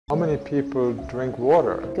How many people drink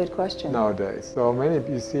water? Good question. Nowadays. So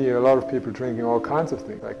you see a lot of people drinking all kinds of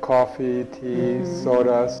things, like coffee, tea,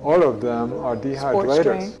 sodas. All of them are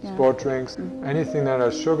dehydrators. Sport drinks. Anything that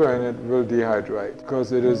has sugar in it will dehydrate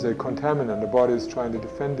because it is a contaminant. The body is trying to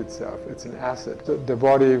defend itself. It's an acid. The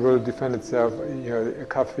body will defend itself.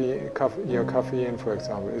 Caffeine, for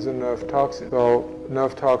example, is a nerve toxin. So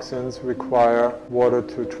nerve toxins require water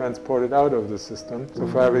to transport it out of the system. So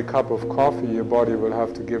for every cup of coffee, your body will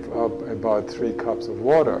have to give up about 3 cups of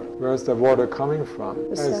water. Where's the water coming from?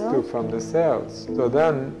 From the cells. So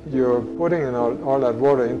then you're putting in all that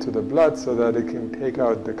water into the blood so that it can take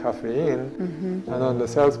out the caffeine, and then the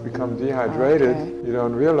cells become dehydrated. Okay. You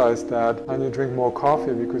don't realize that, and you drink more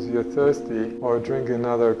coffee because you're thirsty, or drink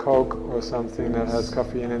another Coke or something that has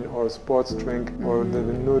caffeine in, or a sports drink, or the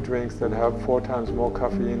new drinks that have 4 times more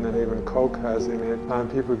caffeine than even Coke has in it,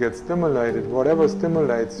 and people get stimulated. Whatever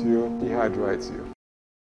stimulates you dehydrates you.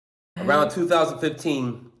 Around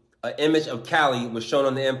 2015, an image of Kali was shown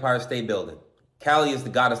on the Empire State Building. Kali is the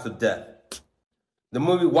goddess of death. The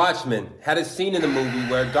movie Watchmen had a scene in the movie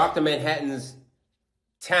where Dr. Manhattan's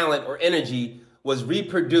talent or energy was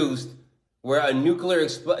reproduced where a nuclear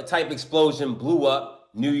type explosion blew up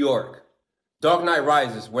New York. Dark Knight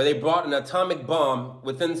Rises, where they brought an atomic bomb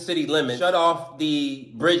within city limits, shut off the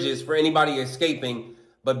bridges for anybody escaping,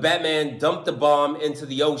 but Batman dumped the bomb into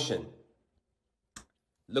the ocean.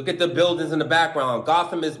 Look at the buildings in the background.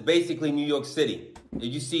 Gotham is basically New York City.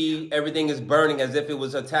 You see everything is burning as if it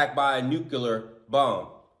was attacked by a nuclear bomb.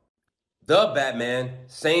 The Batman,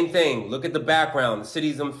 same thing. Look at the background. The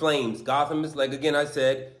city's in flames. Gotham is, like again I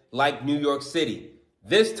said, like New York City.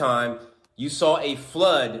 This time, you saw a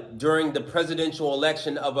flood during the presidential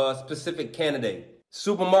election of a specific candidate.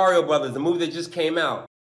 Super Mario Brothers, the movie that just came out.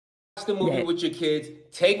 Watch the movie with your kids.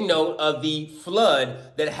 Take note of the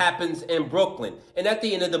flood that happens in Brooklyn. And at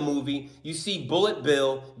the end of the movie, you see Bullet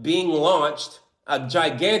Bill being launched, a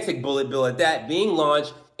gigantic Bullet Bill at that, being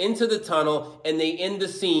launched into the tunnel, and they end the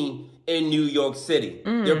scene in New York City.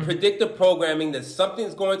 They're predictive programming that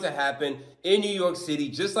something's going to happen in New York City,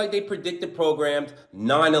 just like they predicted programmed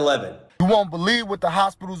 9/11. You won't believe what the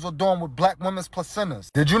hospitals are doing with black women's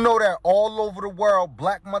placentas. Did you know that all over the world,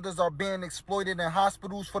 black mothers are being exploited in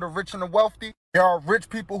hospitals for the rich and the wealthy? There are rich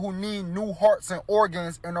people who need new hearts and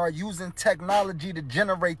organs and are using technology to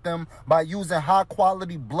generate them by using high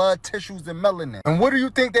quality blood tissues and melanin. And where do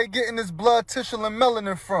you think they're getting this blood tissue and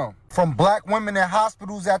melanin from? From black women in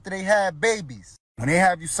hospitals after they had babies. When they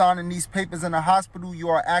have you signing these papers in a hospital, you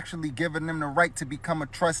are actually giving them the right to become a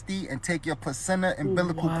trustee and take your placenta,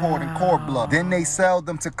 umbilical cord, and cord blood. Then they sell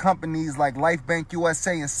them to companies like LifeBank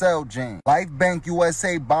USA and Celgene. LifeBank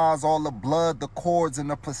USA buys all the blood, the cords,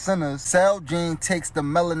 and the placentas. Celgene takes the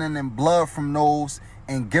melanin and blood from those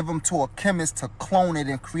and give them to a chemist to clone it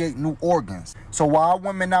and create new organs. So while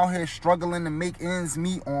women out here struggling to make ends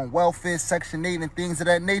meet on welfare, Section 8, and things of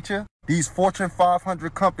that nature, these Fortune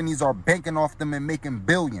 500 companies are banking off them and making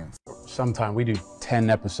billions. Sometimes we do 10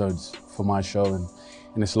 episodes for my show, and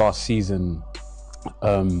in this last season,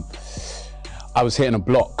 I was hitting a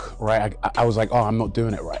block, right? I was like, oh, I'm not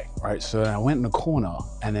doing it right? So then I went in the corner,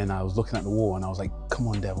 and then I was looking at the wall, and I was like, come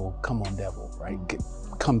on, devil, right?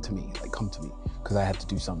 Come to me, because I had to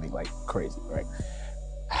do something like crazy, right?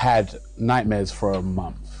 Had nightmares for a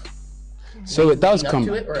month. So it does come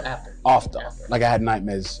to it or after? After. Like I had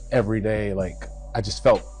nightmares every day. Like I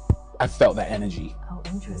felt that energy. Oh,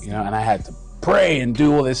 interesting. You know, and I had to pray and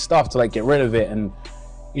do all this stuff to like get rid of it. And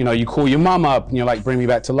you know, you call your mom up and you're like, bring me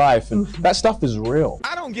back to life. And that stuff is real.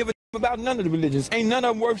 I don't give a about none of the religions. Ain't none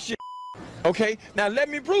of them worth shit. Okay, now let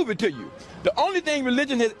me prove it to you. The only thing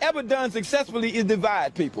religion has ever done successfully is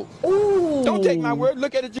divide people. Ooh. Don't take my word.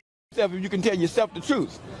 Look at it yourself if you can tell yourself the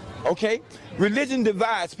truth. Okay? Religion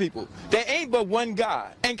divides people. There ain't but one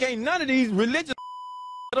God. And can't none of these religions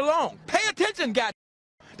get along. Pay attention, God.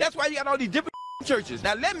 That's why you got all these different churches.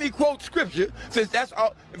 Now let me quote scripture, since that's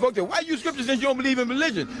all. Folks say, why use scripture since you don't believe in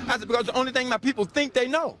religion? I said, because the only thing my people think they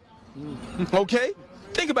know. Okay?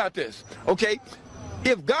 Think about this. Okay?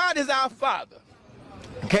 If God is our Father,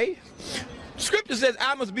 okay? Scripture says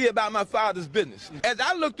I must be about my Father's business. As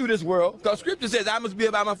I look through this world, because Scripture says I must be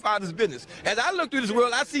about my Father's business. As I look through this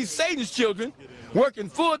world, I see Satan's children working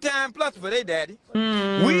full-time plus for their daddy.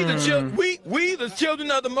 We the children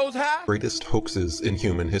of the Most High. Greatest hoaxes in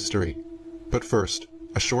human history. But first,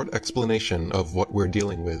 a short explanation of what we're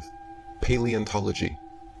dealing with. Paleontology,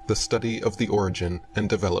 the study of the origin and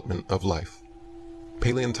development of life.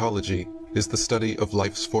 Paleontology is the study of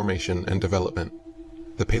life's formation and development.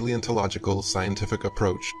 The paleontological scientific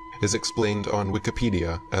approach is explained on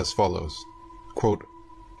Wikipedia as follows. Quote,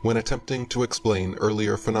 When attempting to explain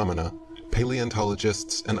earlier phenomena,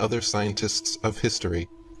 paleontologists and other scientists of history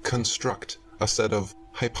construct a set of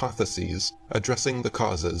hypotheses addressing the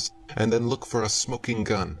causes, and then look for a smoking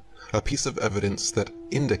gun, a piece of evidence that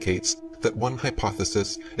indicates that one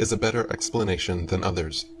hypothesis is a better explanation than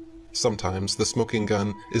others. Sometimes the smoking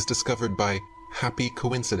gun is discovered by happy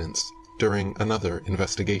coincidence during another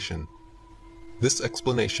investigation. This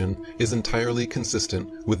explanation is entirely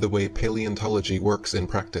consistent with the way paleontology works in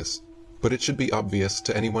practice, but it should be obvious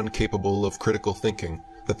to anyone capable of critical thinking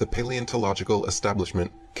that the paleontological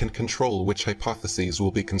establishment can control which hypotheses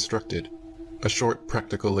will be constructed. A short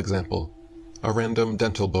practical example. A random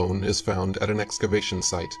dental bone is found at an excavation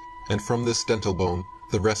site, and from this dental bone,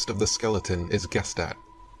 the rest of the skeleton is guessed at.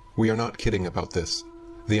 We are not kidding about this.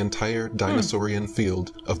 The entire dinosaurian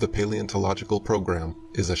field of the paleontological program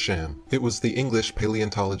is a sham. It was the English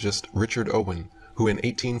paleontologist Richard Owen who in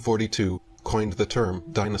 1842 coined the term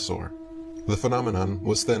dinosaur. The phenomenon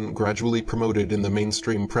was then gradually promoted in the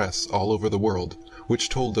mainstream press all over the world, which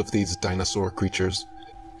told of these dinosaur creatures.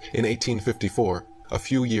 In 1854, a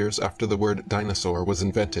few years after the word dinosaur was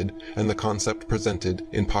invented and the concept presented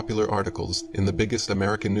in popular articles in the biggest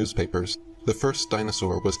American newspapers, the first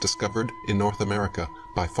dinosaur was discovered in North America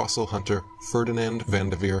by fossil hunter Ferdinand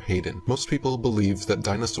Vanderveer Hayden. Most people believe that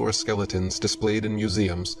dinosaur skeletons displayed in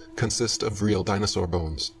museums consist of real dinosaur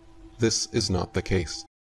bones. This is not the case.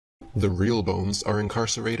 The real bones are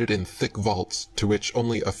incarcerated in thick vaults to which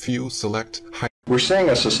only a few select We're seeing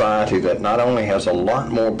a society that not only has a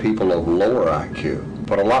lot more people of lower IQ,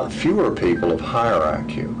 but a lot fewer people of higher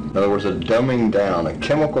IQ. In other words, a dumbing down, a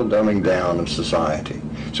chemical dumbing down of society.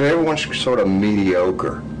 So everyone's sort of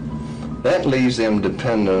mediocre. That leaves them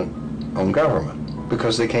dependent on government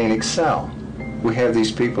because they can't excel. We have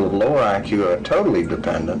these people of lower IQ who are totally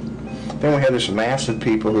dependent. Then we have this mass of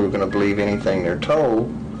people who are going to believe anything they're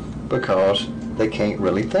told because they can't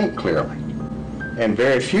really think clearly. And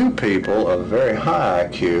very few people of very high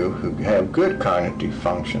IQ who have good cognitive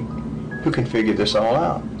function who can figure this all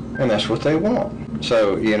out. And that's what they want.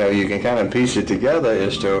 So, you know, you can kind of piece it together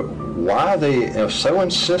as to why they are so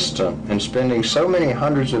insistent in spending so many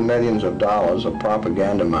hundreds of millions of dollars of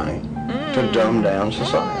propaganda money to dumb down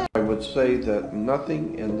society. I would say that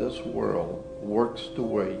nothing in this world works the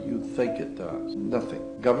way you think it does.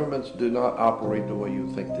 Nothing. Governments do not operate the way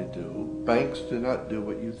you think they do. Banks do not do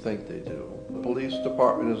what you think they do. The police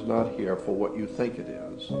department is not here for what you think it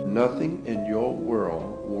is. Nothing in your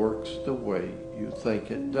world works the way you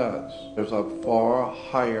think it does. There's a far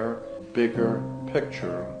higher, bigger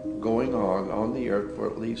picture going on the earth for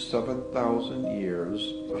at least 7,000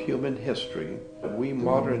 years of human history that we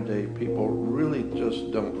modern day people really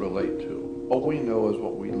just don't relate to. All we know is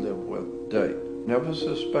what we live with today. Never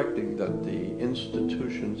suspecting that the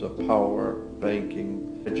institutions of power,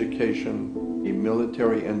 banking, education, the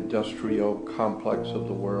military-industrial complex of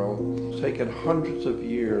the world has taken hundreds of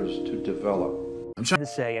years to develop. I'm trying to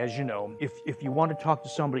say, as you know, if you want to talk to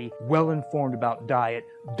somebody well-informed about diet,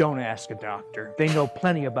 don't ask a doctor. They know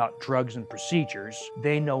plenty about drugs and procedures.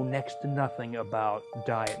 They know next to nothing about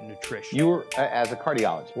diet and nutrition. You were, as a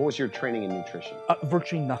cardiologist, what was your training in nutrition?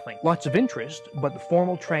 Virtually nothing. Lots of interest, but the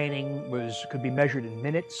formal training could be measured in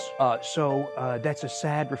minutes. So that's a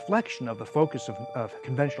sad reflection of the focus of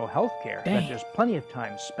conventional healthcare. That there's plenty of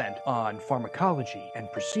time spent on pharmacology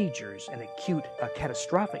and procedures and acute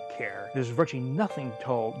catastrophic care. There's virtually nothing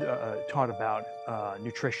taught about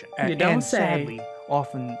nutrition. You don't and say. Sadly,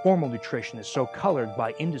 often formal nutrition is so colored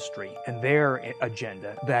by industry and their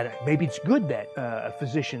agenda that maybe it's good that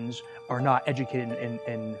physicians are not educated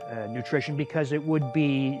in nutrition because it would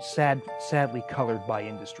be sadly colored by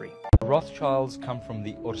industry. Rothschilds come from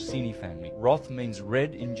the Orsini family. Roth means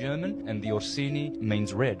red in German, and the Orsini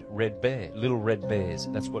means red bear, little red bears.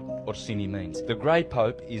 That's what Orsini means. The Grey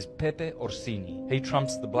Pope is Pepe Orsini. He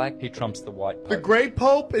trumps the black, he trumps the white Pope. The Grey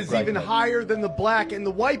Pope is even higher than the black and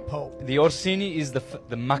the white Pope. The Orsini is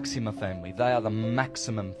the Maxima family. They are the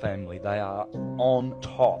maximum family. They are on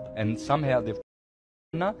top. And somehow they've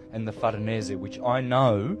and the Farnese, which I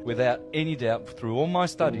know without any doubt through all my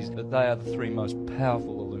studies that they are the three most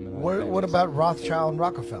powerful Illuminati families. What about Rothschild and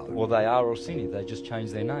Rockefeller? Well, they are Orsini. They just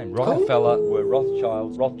changed their name. Rockefeller were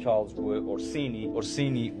Rothschilds. Rothschilds were Orsini.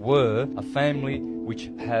 Orsini were a family which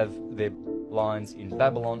have their lines in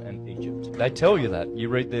Babylon and Egypt. They tell you that. You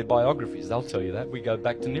read their biographies, they'll tell you that. We go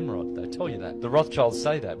back to Nimrod, they tell you that. The Rothschilds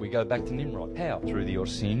say that. We go back to Nimrod. How? Through the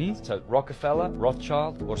Orsini. So Rockefeller,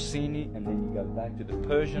 Rothschild, Orsini, and then you go back to the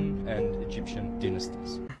Persian and Egyptian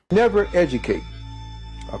dynasties. Never educate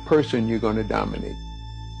a person you're going to dominate.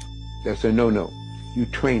 That's a no-no. You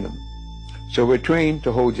train them. So we're trained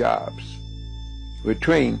to hold jobs. We're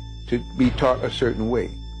trained to be taught a certain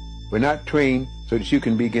way. We're not trained so that you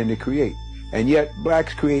can begin to create. And yet,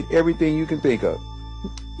 blacks create everything you can think of.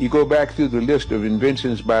 You go back through the list of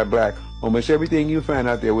inventions by black, almost everything you find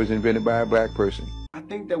out there was invented by a black person. I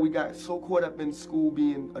think that we got so caught up in school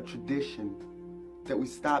being a tradition that we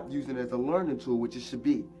stopped using it as a learning tool, which it should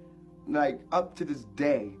be. Like, up to this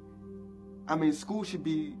day, I mean, school should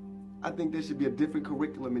be, I think there should be a different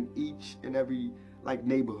curriculum in each and every, like,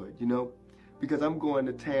 neighborhood, you know? Because I'm going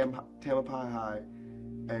to Tamalpais High,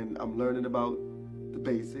 and I'm learning about the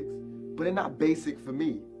basics, but they're not basic for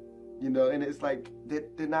me, you know? And it's like,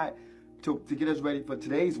 they're not, to get us ready for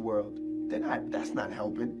today's world, that's not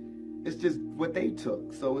helping. It's just what they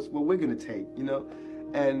took, so it's what we're gonna take, you know?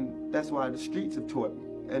 And that's why the streets have taught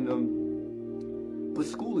me. And but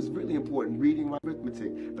school is really important, reading, writing,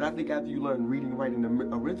 arithmetic. But I think after you learn reading, writing, and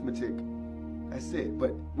arithmetic, that's it.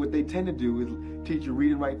 But what they tend to do is teach you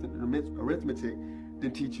reading, writing, and arithmetic,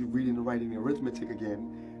 then teach you reading and writing and arithmetic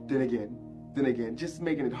again, then again, just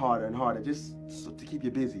making it harder and harder, just so to keep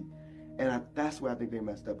you busy. And that's where I think they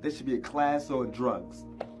messed up. There should be a class on drugs.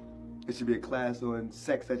 It should be a class on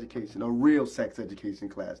sex education, a real sex education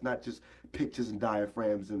class, not just pictures and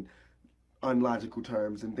diaphragms and unlogical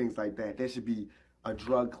terms and things like that. There should be a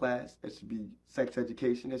drug class. There should be sex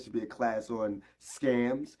education. There should be a class on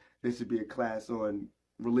scams. There should be a class on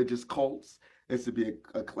religious cults. There should be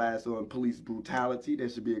a class on police brutality. There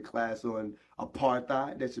should be a class on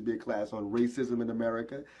apartheid. There should be a class on racism in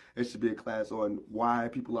America. There should be a class on why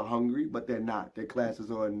people are hungry, but they're not. Their classes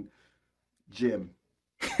on gym.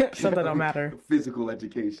 Something don't matter. Physical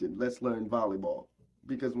education. Let's learn volleyball.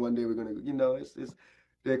 Because one day we're going to, you know, it's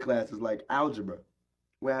their classes like algebra,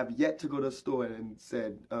 where I've yet to go to the store and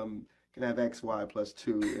said, can I have X, Y plus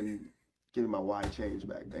 2 and give me my Y change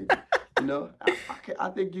back, thank you. You know, I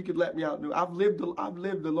think you could let me out. I've lived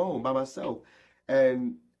alone by myself.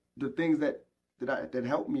 And the things that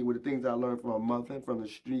helped me were the things that I learned from my mother and from the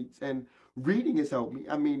streets. And reading has helped me.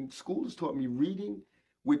 I mean, school has taught me reading,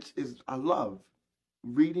 which is, I love.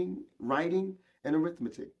 Reading, writing, and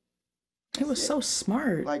arithmetic. It was so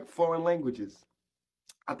smart. Like foreign languages.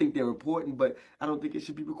 I think they're important, but I don't think it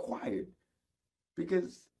should be required.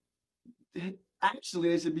 Because actually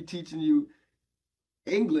they should be teaching you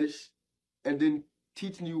English and then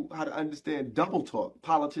teaching you how to understand double talk,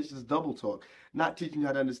 politicians double talk, not teaching you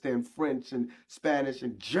how to understand French and Spanish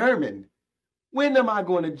and German. When am I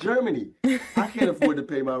going to Germany? I can't afford to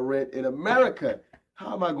pay my rent in America.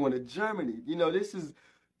 How am I going to Germany? You know, this is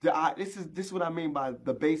what I mean by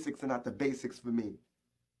the basics and not the basics for me.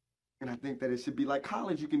 And I think that it should be like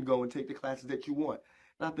college. You can go and take the classes that you want.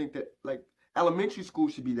 And I think that like elementary school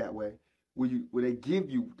should be that way, where they give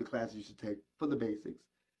you the classes you should take for the basics,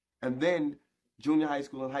 and then junior high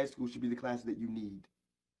school and high school should be the classes that you need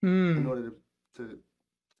in order to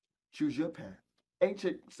choose your path.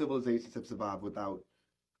 Ancient civilizations have survived without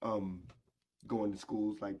going to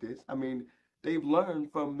schools like this. I mean, they've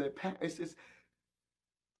learned from their parents.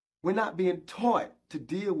 We're not being taught to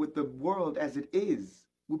deal with the world as it is.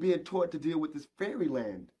 We're being taught to deal with this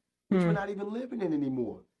fairyland, which we're not even living in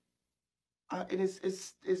anymore. And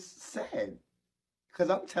it's sad, because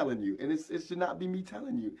I'm telling you, and it should not be me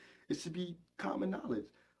telling you. It should be common knowledge.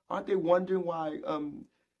 Aren't they wondering why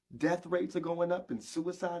death rates are going up and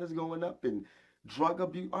suicide is going up and drug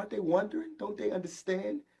abuse? Aren't they wondering? Don't they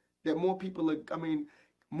understand that more people are, I mean,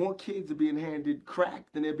 more kids are being handed crack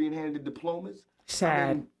than they're being handed diplomas? Sad.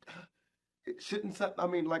 I mean, it shouldn't, I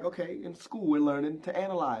mean, like, okay, in school we're learning to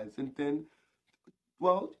analyze, and then,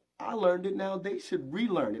 well, I learned it, now they should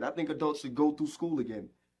relearn it. I think adults should go through school again.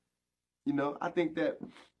 You know, I think that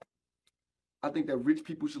rich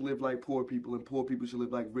people should live like poor people, and poor people should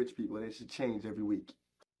live like rich people, and it should change every week.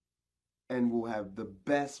 And we'll have the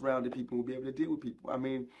best rounded people, we'll be able to deal with people. I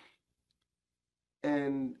mean,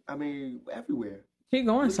 everywhere. Keep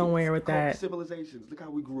going somewhere with that. Civilizations, look how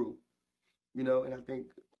we grew. You know, and I think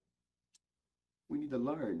we need to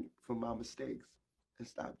learn from our mistakes and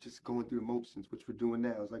stop just going through emotions, which we're doing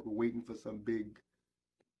now. It's like we're waiting for some big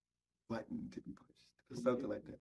button to be pushed or something like that.